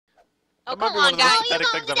Oh, That might come be one on, of the guys. most pathetic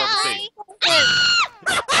things I've ever seen.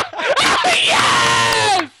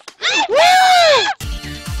 Yes! Woo!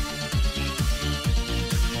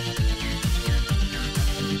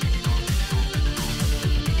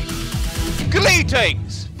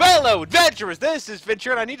 Greetings, fellow adventurers! This is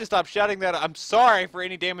Ventura, and I need to stop shouting that. I'm sorry for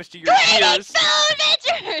any damage to your ears.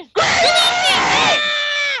 Adventures!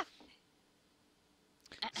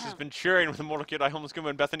 This is Venturing with the Mortal Kid, I Homeless Gmod,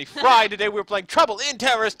 and Bethany Fry. Today we're playing Trouble in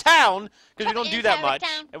Terrorist Town, because we don't do that much,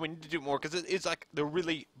 and we need to do more, because it's like the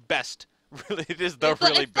really best. Really, it is the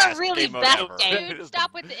really best game mode ever. Dude,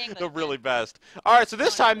 stop with the English. The really best. Alright, so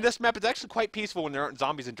this time, this map is actually quite peaceful when there aren't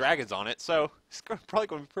zombies and dragons on it, so it's probably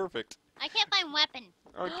going to be perfect. I can't find weapons.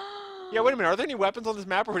 Yeah, wait a minute, are there any weapons on this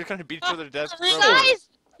map, or are we just going to beat each other to death? Guys,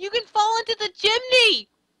 you can fall into the chimney.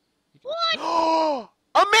 What?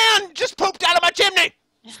 A man just pooped out of my chimney!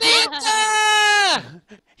 Santa!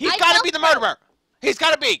 He's I got to don't be the know. murderer! He's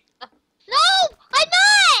got to be! No, I'm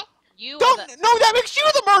not. You Don't! are the... No, that makes you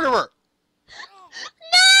the murderer!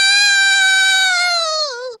 No.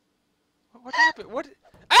 What happened? What?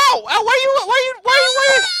 Ow! Ow!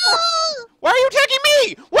 Why are you attacking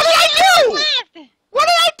me? What did I do? Left. What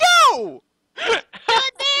did I do? Good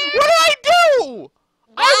there. What did I do?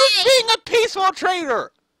 I was being a peaceful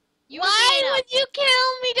traitor. Why would you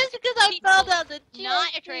kill me just because I fell down the chimney?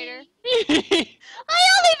 Not a traitor. I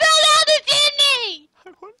only fell down the chimney. I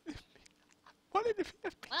wanted to be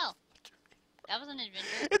a Well, that was an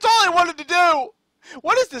adventure. It's all I wanted to do.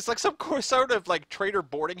 What is this? Like some sort of like traitor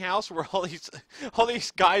boarding house where all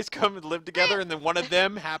these guys come and live together, and then one of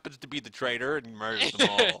them happens to be the traitor and murders them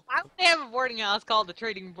all. Why would they have a boarding house called the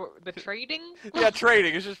trading? The trading? Yeah,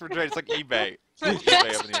 trading. It's just for trading. It's like eBay.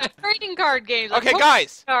 Trading card games. Okay, like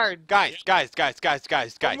guys. Card. Guys.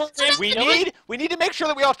 We need to make sure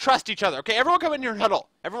that we all trust each other. Okay, everyone come in here and huddle.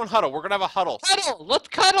 Everyone huddle. We're gonna have a huddle. Cuddle! Let's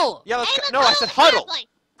cuddle! Yeah, let's. Hey, No, I said huddle.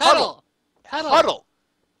 Huddle! Huddle.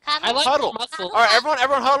 I like Huddle. the muscle. All right,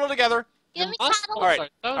 everyone huddle together. Give me muscles cuddles. All right. are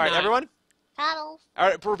so All right, nice. everyone. Cuddles. All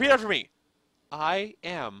right, repeat after me. I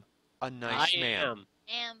am a nice man.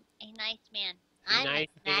 Am a nice man. I'm Nice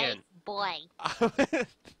a nice man. boy.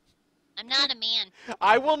 I'm not a man.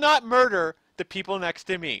 I will not murder the people next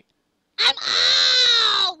to me. I'm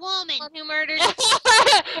a woman. Who murdered?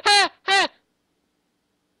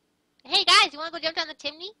 Hey guys, you want to go jump down the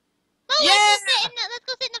chimney? No, Yeah! let's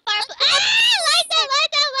go sit in the fireplace. Light that.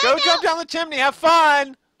 Go jump down the chimney. Have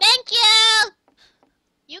fun. Thank you.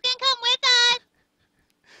 You can come with us.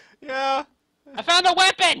 Yeah. I found a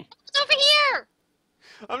weapon! It's over here.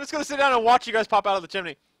 I'm just gonna sit down and watch you guys pop out of the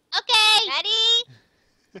chimney. Okay.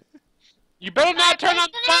 Ready? You better not turn on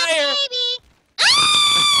the fire! Baby.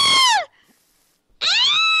 Ah!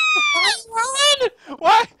 Run!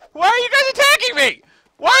 Why? Why are you guys attacking me?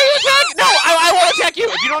 Why are you attacking? No, I won't attack you.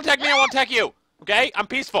 If you don't attack me, I won't attack you. Okay? I'm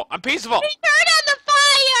peaceful. I'm peaceful. Turn on the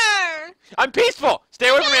fire! I'm peaceful. Stay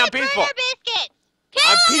away from me. I'm peaceful. Burger biscuits.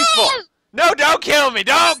 I'm peaceful. No, don't kill me.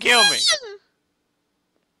 Don't kill me.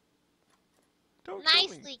 Don't kill me.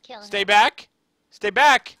 Nicely kill him. Stay back. Stay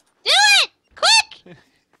back. Do it! Quick!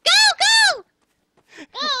 Go! Go!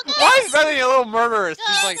 Why is Bethany a little murderous?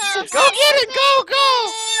 She's like, go get it. Go.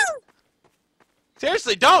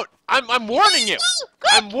 Seriously, don't. I'm warning you.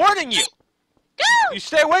 I'm warning you. Go! You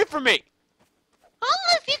stay away from me.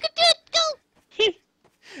 Homeless, you can do it! Go!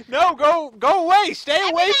 No, go away. Stay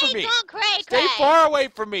away from me. Don't cray, Stay far away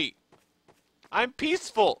from me. I'm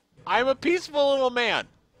peaceful. I'm a peaceful little man.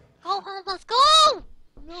 Go, Homeless, go!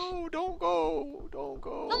 No, don't go. Don't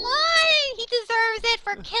go. Come on! He deserves it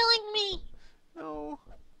for killing me. No.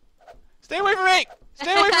 Stay away from me.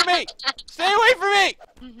 Stay away from me. Stay away from me.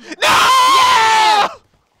 No!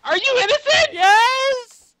 Are you innocent?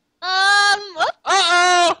 Yes. Whoop.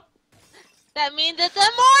 Uh-oh! That means it's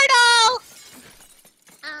immortal!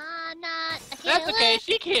 I'm not a killer. That's okay,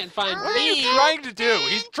 she can't find What are you me. trying to do?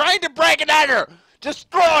 He's trying to break an enter.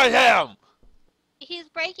 Destroy him. He's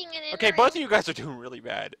breaking it in. Okay, both of you guys are doing really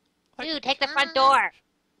bad. Dude, take the front door.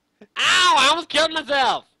 Ow! I almost killed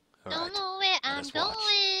myself! All Don't right. know where I'm us watch.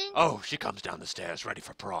 going. Oh, she comes down the stairs, ready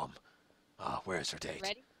for prom. Where's her date?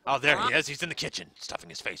 Ready? Oh, there he is. He's in the kitchen, stuffing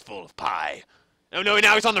his face full of pie. Oh no,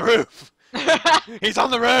 now he's on the roof. He's on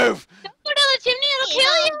the roof. Don't go down the chimney, it'll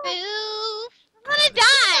kill you! I'm gonna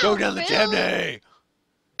die! Go down the chimney.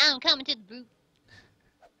 I'm coming to the roof.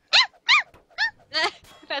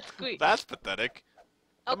 That's sweet. That's pathetic.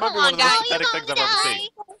 Oh, That might come be one on, of the most guys. pathetic things I've ever seen.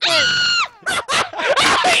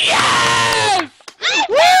 Yes!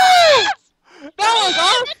 Woo! That was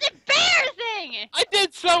awesome! That's embarrassing! I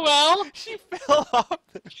did so well! She fell off.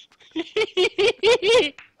 That's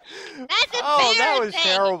embarrassing! Oh, that was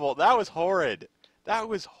terrible. That was horrid. That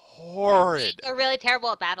was horrid. You're really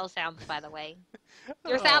terrible at battle sounds, by the way.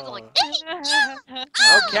 Your sounds are like.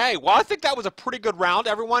 Okay, well, I think that was a pretty good round.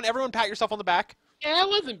 Everyone pat yourself on the back. Yeah, it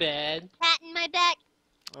wasn't bad. Patting my back.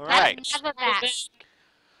 All right. Pat my back.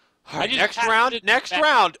 All right, I just next patted round. it Next back.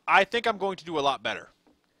 round, I think I'm going to do a lot better.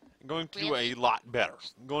 I'm going to do Really? a lot better.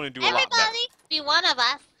 I'm going to do a lot better. Everybody, be one of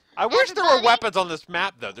us. I wish there were everybody. weapons on this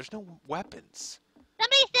map, though. There's no weapons.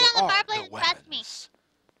 Somebody sit There on the are fireplace no and trust me. weapons.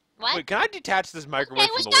 What? Wait, can I detach this microwave Okay,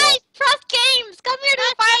 from well, the wall? guys, trust games. Come here to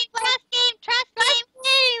the fireplace. Trust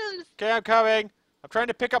games. Okay, I'm coming. I'm trying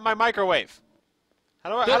to pick up my microwave. How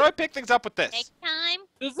do I pick things up with Take this? time.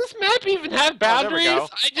 Does this map even have Oh, there we boundaries? go.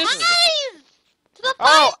 I just. Guys, to the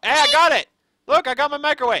Oh, hey, I fireplace. got it. Look, I got my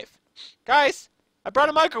microwave. Guys, I brought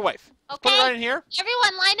a microwave. Let's put it Okay. right in here.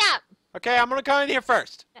 Everyone, line up. Okay, I'm going to come in here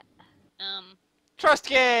first. Trust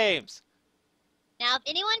games. Now, if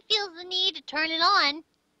anyone feels the need to turn it on,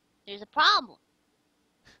 there's a problem.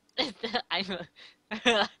 Sounds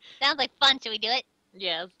like fun. Should we do it?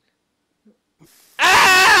 Yes.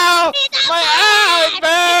 Ow! It's My not eye, it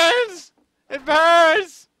burns! It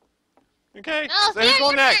burns! Okay, Oh, so who's Sarah,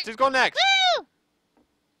 going your next? turn. Who's going next? Woo!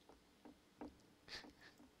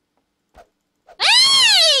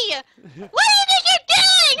 Hey! What do you think you're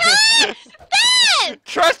doing, huh? Ben!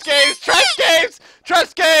 Trust games! Trust games!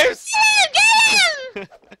 Trust games! Get him!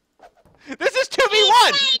 This is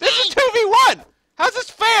 2v1! This is 2v1! How's this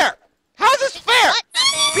fair? How's this fair?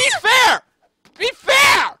 Be fair! Be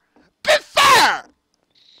fair! Be fair!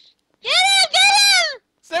 Get him! Get him!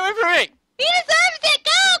 Stay away from me! He deserves it!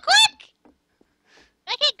 Go, quick!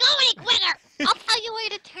 I can't go any quicker! I'll tell you where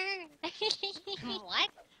to turn. What?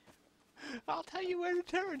 I'll tell you where to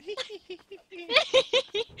turn.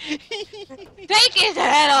 Take his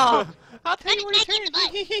head off. I'll tell you where to turn.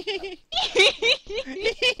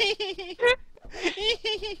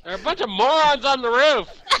 There are a bunch of morons on the roof.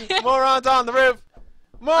 Morons on the roof.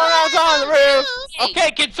 Morons on the roof.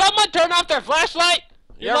 Okay, can someone turn off their flashlight?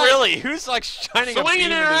 Yeah, You're, really. Who's like shining a swinging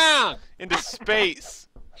beam it around. into space?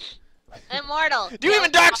 Immortal. Do you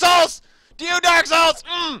even Dark Souls? Do you Dark Souls?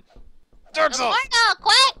 Dark Souls. Immortal,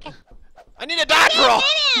 quick! I need a Dark roll.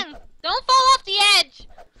 Get him! Don't fall off the edge.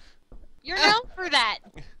 You're known for that.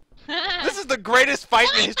 This is the greatest fight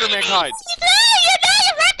in the history of mankind. No,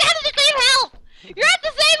 you're right down to the same health. You're at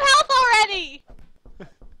the same health already. No,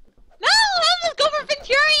 homeless, go for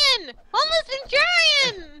Venturian. Homeless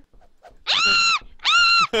Venturian.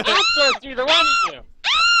 I'm supposed to be the one of you.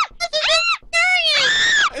 This is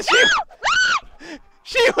Venturian.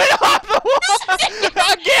 She went off the wall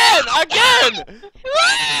again. Wow,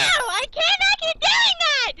 I cannot keep doing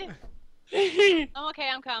that. I'm okay,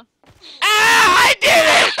 I'm calm. Ah, I did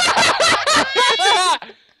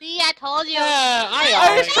it! See, I told you.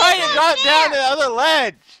 I was trying to drop down the other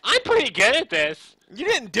ledge. I'm pretty good at this. You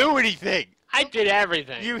didn't do anything. I did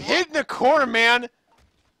everything. You hid in the corner, man.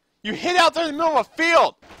 You hid out there in the middle of a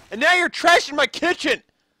field, and now you're trashing my kitchen.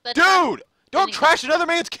 But Dude, don't trash another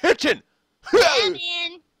man's kitchen. yeah,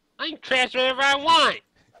 man. I can trash whatever I want.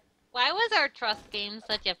 Why was our trust game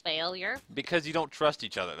such a failure? Because you don't trust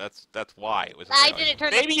each other. That's why it was. a I failure. didn't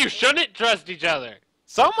turn Maybe it. you shouldn't trust each other.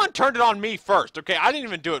 Someone turned it on me first. Okay, I didn't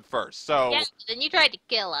even do it first. So Yeah, then you tried to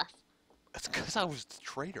kill us. that's because I was the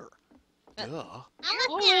traitor. Duh.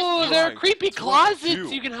 Oh, there are Right, creepy that's what I closets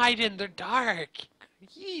do. you can hide in. They're dark.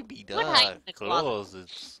 Yeeby What hide in duh. the closet?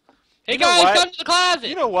 Closets. Hey You know guys, what? come to the closet.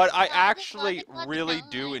 You know what? I Closet, actually closet, really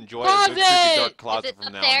closet. do enjoy a good creepy Closet! dark closet it from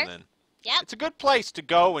up now there? and then. Yep. It's a good place to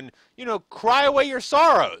go and, cry away your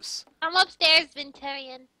sorrows. I'm upstairs,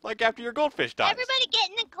 Venturian. Like after your goldfish dies. Everybody get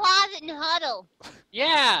in the closet and huddle.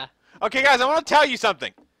 Yeah. Okay, guys, I want to tell you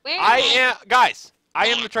something. Where I is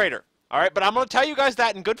am the traitor. All right, but I'm going to tell you guys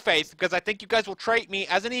that in good faith because I think you guys will treat me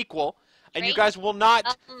as an equal, and you Trade? guys will not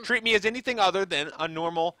Um, treat me as anything other than a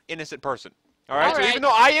normal, innocent person. All right, All so right. even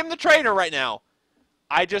though I am the traitor right now,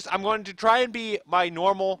 I'm going to try and be my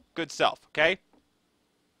normal, good self. Okay?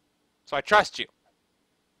 So I trust you.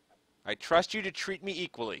 I trust you to treat me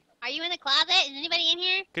equally, Are you in the closet? Is anybody in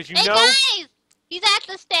here? because you Hey know. guys! He's at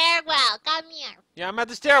the stairwell. Come here. Yeah, I'm at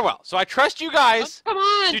the stairwell, so I trust you guys Come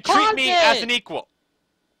on, to treat me as closet. an equal.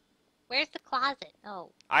 Where's the closet? Oh.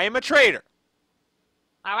 I am a traitor,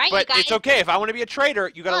 All right, you but guys. it's okay if I want to be a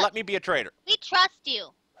traitor. You gotta Look. let me be a traitor. We trust you.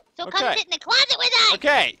 So come Okay. sit in the closet with us.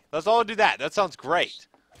 Okay, let's all do that. That sounds great.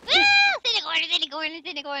 Woo! Sit in the corner, sit in the corner, sit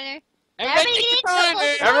in the corner. Everybody Everybody get get in corner.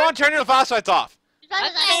 trouble. Everyone turn your flashlights off.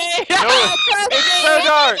 Okay. No, it's so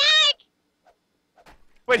dark.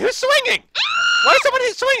 Wait, who's swinging? Why is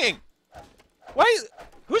somebody swinging?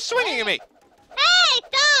 Who's swinging at me? Hey,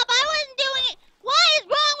 stop! I wasn't doing it. What is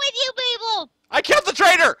wrong with you people? I killed the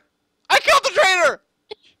traitor. I killed the traitor!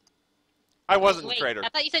 I wasn't the traitor. I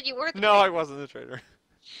thought you said you were the No, I wasn't the traitor.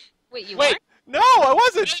 Wait, you Wait. weren't? No, I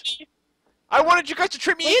wasn't! I wanted you guys to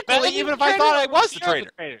treat me equally, Bethany even if the I thought I traitor was the or you're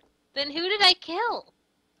traitor. Then who did I kill?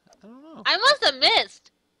 I don't know. I must have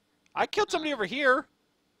missed. I killed somebody over here.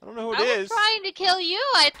 I don't know who it I is. was trying to kill you,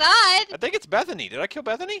 I thought. I think it's Bethany. Did I kill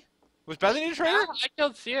Bethany? Was Bethany the traitor? I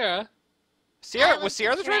killed Sierra. Sierra? Was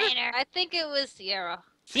Sierra the traitor? I think it was Sierra.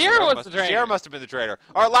 Sierra was the traitor. Sierra must have been the traitor.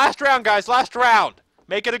 All right, last round, guys. Last round.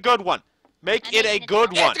 Make it a good one. Make it a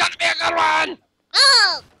good one. It's gonna be a good one!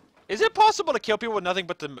 Oh! Is it possible to kill people with nothing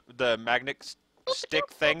but the magnet stick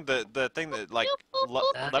thing? The thing that, like,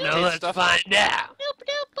 levitates stuff? find out.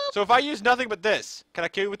 So if I use nothing but this, can I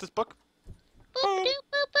kill you with this book? Boom.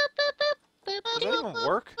 Does that even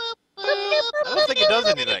work? I don't think it does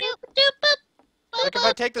anything. Like, if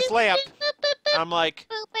I take this lamp, I'm like,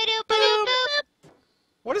 boom.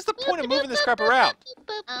 What is the point of moving this crap around?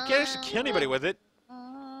 You can't actually kill anybody with it.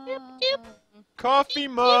 Coffee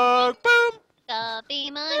mug, boom. Coffee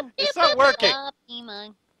mug. It's not working. Coffee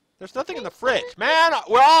mug. There's nothing in the fridge. Man,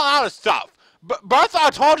 we're all out of stuff. Bertha, I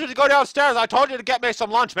told you to go downstairs. I told you to get me some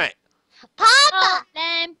lunch, mate. Papa!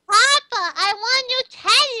 Papa, I want your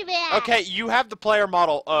teddy bear! Okay, you have the player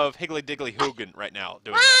model of Higgly Diggly Hoogan right now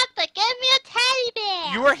doing that. Papa, give me a teddy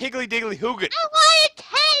bear! You are Higgly Diggly Hoogan. I want a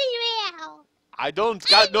teddy bear! I don't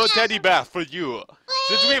got no teddy bear for you.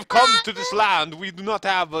 Since we have come to this land, we do not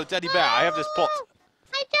have a teddy bear. I have this pot.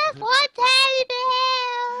 I just want teddy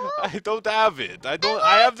bear! I don't have it. I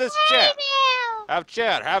have this chair. Bear. Have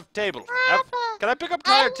chair. Have table. Papa, Can I pick up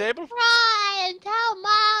entire table? Try and tell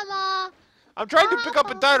Mama. I'm trying to pick up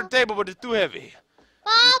entire table, but it's too heavy.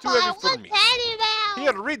 Papa, too heavy I for want me. teddy bear!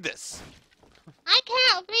 Here, read this. I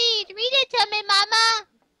can't read. Read it to me, Mama.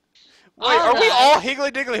 Wait, are we all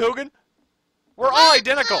Higgly Diggly Hoogan? We're all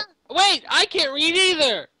identical. Wait, I can't read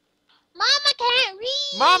either. Mama can't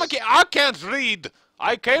read. Mama, I can't read.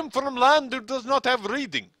 I came from land that does not have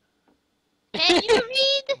reading. Can you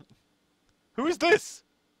read? Who is this?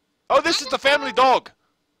 Oh, this is the family dog.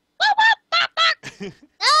 No,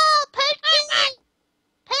 Percy!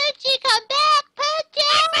 Percy, come back! Percy!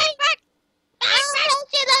 Oh,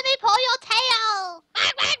 Percy, let me pull your tail!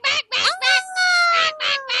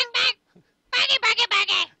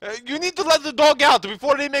 You need to let the dog out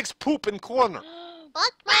before he makes poop in corner.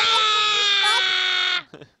 What?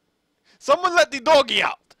 Someone let the doggy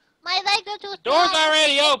out. My legs are too Door's strong.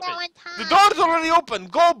 already open. The door's already open.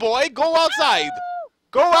 Go, boy. Go outside.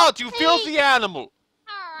 Go out, you filthy animal.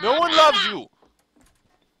 No one loves you.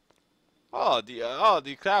 Oh,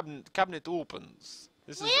 the cabinet opens.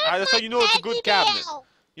 This is that's how you know it's a good cabinet.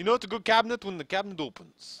 You know it's a good cabinet when the cabinet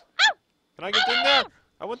opens. Can I get in there?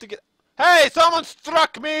 I want to get. Hey, someone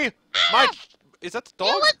struck me. Is that the dog?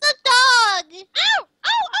 It was the dog. Ow! Ow!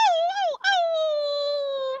 Ow! Ow!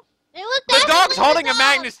 Ow! It was The dog's holding a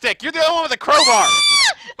magnet stick. You're the only one with a crowbar.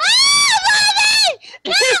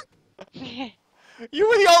 Mommy! You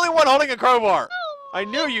were the only one holding a crowbar. I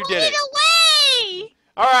knew you did it. Away!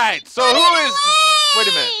 All right. So Put who it is? away! Wait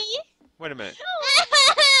a minute. Wait a minute.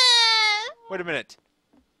 Wait a minute.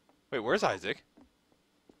 Wait, where's Isaac?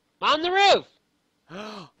 On the roof.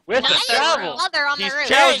 With the shovel. Mother on He's the roof.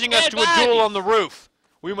 challenging us Hey, to a dead duel bodies. on the roof.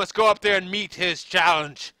 We must go up there and meet his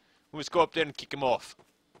challenge. We must go up there and kick him off.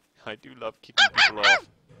 I do love kicking people off.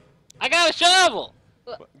 I got a shovel.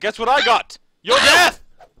 Guess what I got? Your death!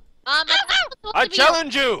 I challenge.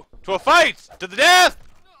 challenge you to a fight to the death!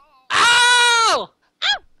 Ow!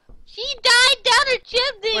 She died down her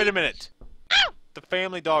chimney. Wait a minute. The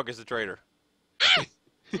family dog is the traitor.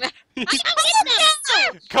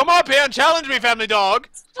 Come up here and challenge me, family dog!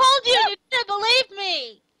 Told you to believe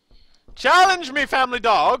me. Challenge me, family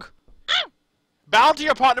dog! Bow to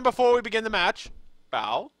your partner before we begin the match.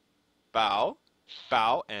 Bow, bow,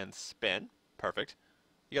 bow, and spin. Perfect.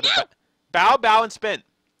 You gotta bow, bow, and spin.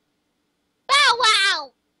 Bow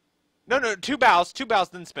wow! No, two bows,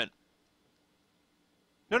 then spin.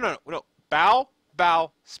 No. Bow,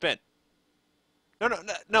 bow, spin.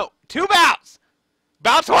 No. Two bows!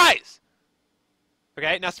 Bow twice!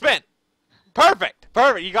 Okay, now spin. Perfect.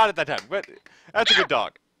 You got it that time. But that's a good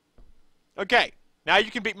dog. Okay, now you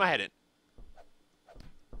can beat my head in.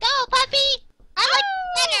 Go, puppy! I like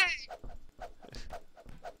better!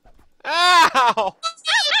 Ow!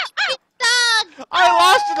 Dog! I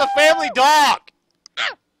lost to the family dog!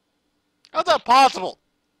 How's that possible?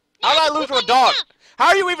 How did I lose to a dog? How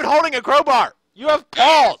are you even holding a crowbar? You have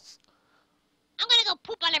paws! I'm gonna go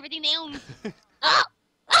poop on everything they own.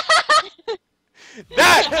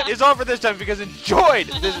 That is all for this time. If you guys enjoyed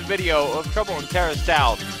this video of Trouble in Terrace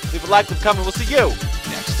Town, leave a like and comment. We'll see you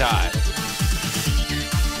next time.